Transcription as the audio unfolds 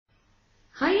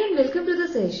Hi and welcome to the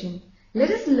session.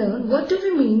 Let us learn what do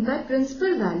we mean by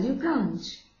principal value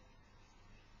branch.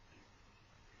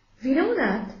 We know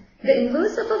that the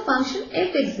inverse of a function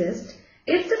f exists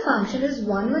if the function is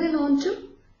 1, 1 and onto,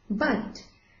 but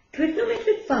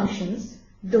trigonometric functions,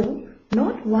 though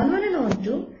not 1, 1 and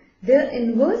onto, their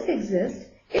inverse exists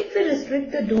if we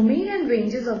restrict the domain and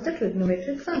ranges of the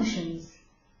trigonometric functions.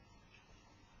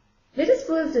 Let us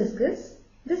first discuss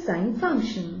the sine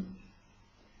function.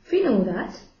 We know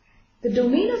that the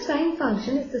domain of sine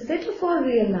function is the set of all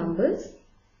real numbers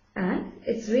and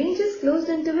its range is closed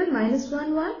interval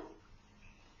 -1, 1.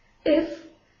 If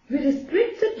we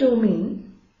restrict the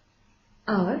domain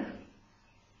R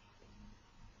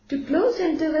to closed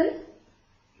interval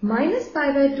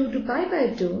 -π/2 to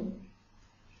π/2,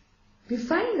 we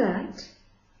find that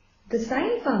the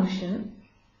sine function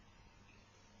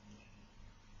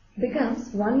becomes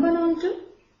 1, 1 onto,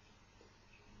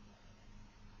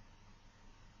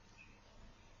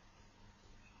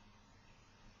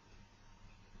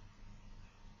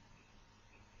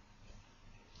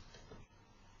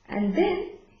 and then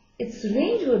its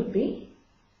range would be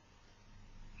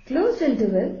closed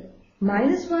interval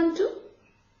 -1 to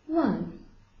 1.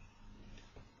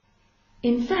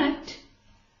 In fact,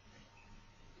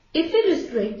 if we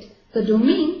restrict the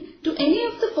domain to any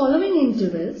of the following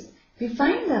intervals, we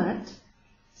find that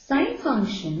sine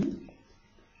function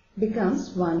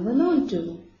becomes 1, 1 onto.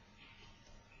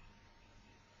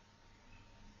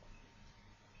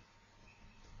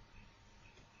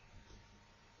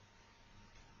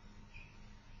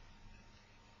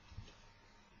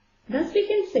 Thus we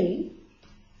can say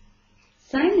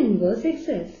sine inverse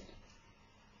exists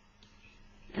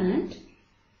and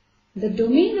the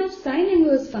domain of sine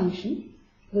inverse function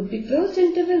would be closed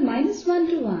interval -1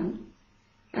 to 1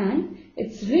 and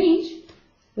its range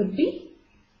would be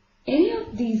any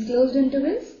of these closed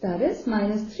intervals, that is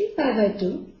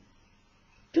 -3π/2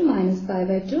 to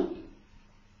 -π/2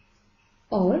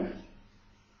 or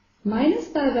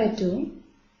 -π/2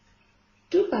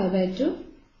 to π/2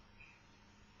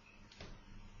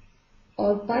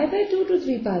 or π/2 to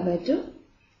 3π/2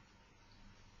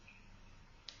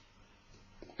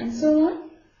 and so on.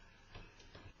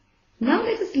 Now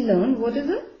let us learn what is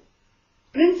a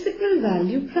principal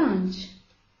value branch.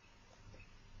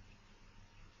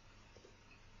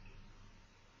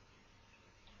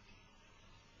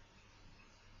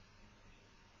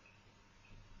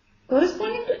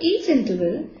 Corresponding to each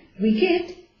interval, we get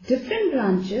different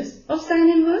branches of sine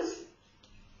inverse.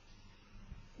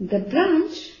 The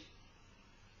branch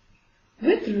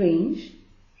with range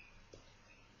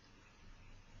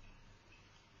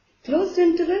closed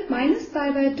interval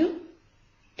 -π/2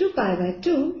 to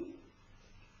π/2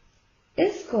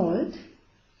 is called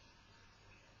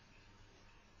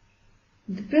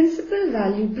the principal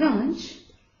value branch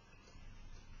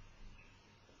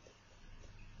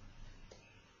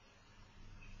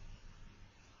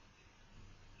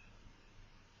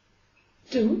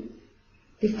to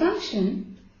the function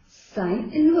sine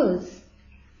inverse.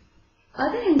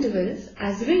 Other intervals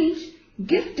as range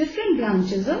give different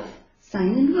branches of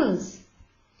sine inverse.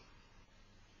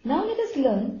 Now let us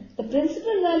learn the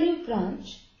principal value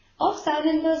branch of sine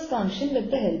inverse function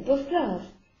with the help of graph.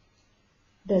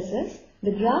 This is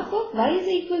the graph of y is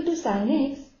equal to sine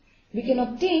x. We can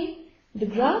obtain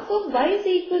the graph of y is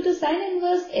equal to sine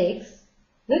inverse x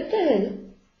with the help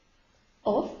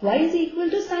of y is equal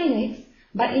to sine x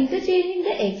by interchanging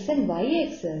the x and y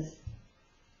axes.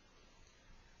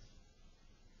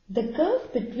 The curve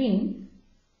between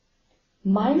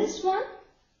 -1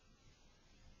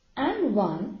 and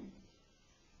 1,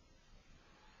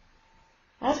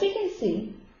 as we can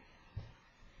see,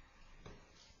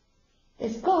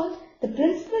 is called the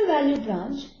principal value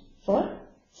branch for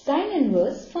sine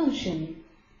inverse function.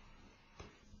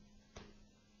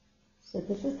 So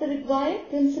this is the required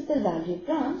principal value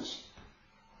branch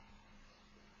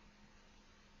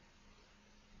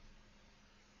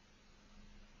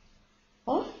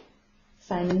of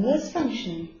sine inverse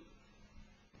function.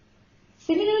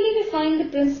 Similarly, we find the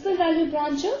principal value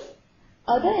branch of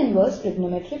other inverse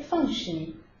trigonometric function.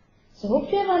 So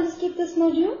hope you have understood this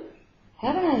module.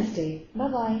 Have a nice day.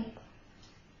 Bye-bye.